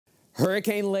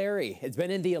Hurricane Larry. It's been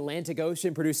in the Atlantic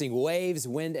Ocean producing waves,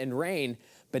 wind, and rain,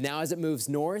 but now as it moves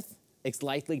north, it's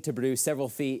likely to produce several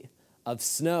feet of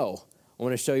snow. I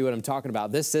want to show you what I'm talking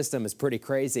about. This system is pretty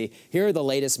crazy. Here are the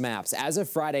latest maps. As of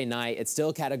Friday night, it's still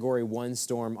a Category 1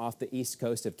 storm off the east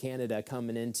coast of Canada,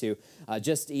 coming into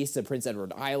just east of Prince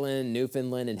Edward Island,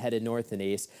 Newfoundland, and headed north and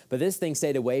east. But this thing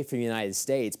stayed away from the United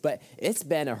States. But it's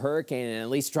been a hurricane and at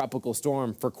least tropical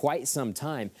storm for quite some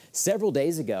time. Several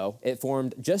days ago, it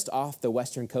formed just off the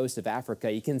western coast of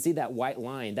Africa. You can see that white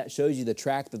line. That shows you the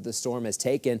track that the storm has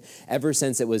taken ever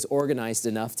since it was organized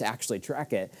enough to actually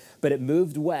track it. But it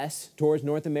moved west towards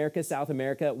North America, South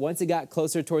America. Once it got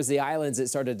closer towards the islands, it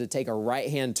started to take a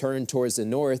right-hand turn towards the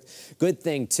north. Good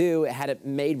thing, too, it hadn't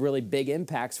made really big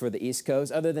impacts for the East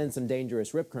Coast, other than some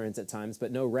dangerous rip currents at times,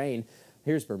 but no rain.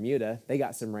 Here's Bermuda. They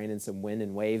got some rain and some wind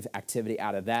and wave activity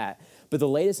out of that. But the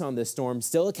latest on this storm,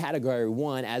 still a Category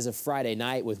 1 as of Friday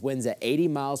night, with winds at 80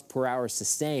 miles per hour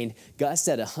sustained, gusts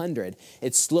at 100.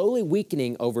 It's slowly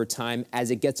weakening over time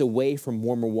as it gets away from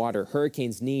warmer water.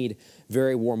 Hurricanes need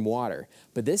very warm water.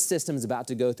 But this system is about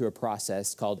to go through a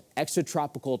process called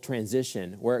extratropical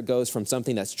transition, where it goes from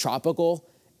something that's tropical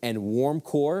and warm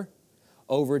core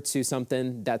over to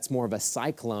something that's more of a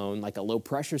cyclone, like a low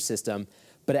pressure system,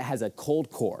 but it has a cold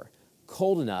core,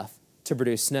 cold enough to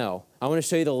produce snow. I want to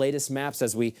show you the latest maps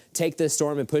as we take this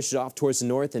storm and push it off towards the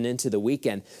north and into the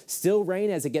weekend. Still rain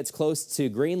as it gets close to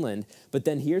Greenland, but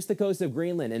then here's the coast of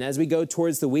Greenland. And as we go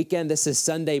towards the weekend, this is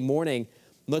Sunday morning.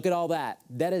 Look at all that.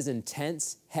 That is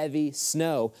intense, heavy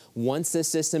snow. Once this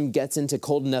system gets into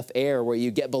cold enough air where you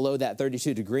get below that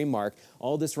 32-degree mark,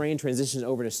 all this rain transitions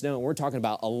over to snow. And we're talking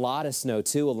about a lot of snow,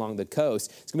 too, along the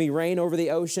coast. It's going to be rain over the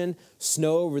ocean,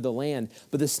 snow over the land.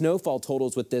 But the snowfall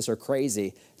totals with this are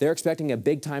crazy. They're expecting a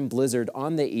big-time blizzard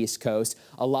on the East Coast.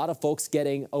 A lot of folks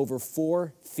getting over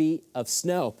 4 feet of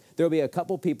snow. There will be a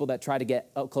couple people that try to get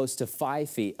up close to 5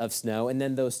 feet of snow, and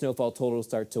then those snowfall totals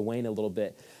start to wane a little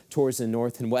bit towards the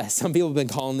north and west. Some people have been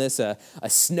calling this a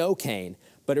snow cane,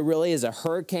 but it really is a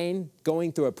hurricane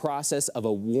going through a process of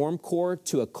a warm core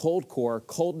to a cold core,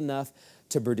 cold enough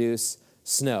to produce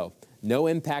snow. No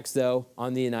impacts, though,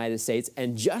 on the United States.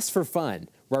 And just for fun,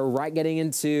 we're right getting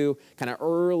into kind of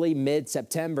early,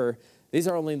 mid-September. These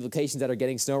are only locations that are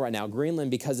getting snow right now.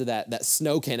 Greenland, because of that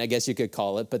snow cane, I guess you could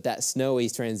call it, but that snowy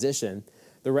transition.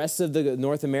 The rest of the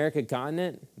North American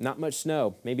continent, not much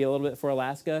snow. Maybe a little bit for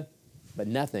Alaska, but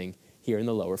nothing here in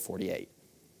the lower 48.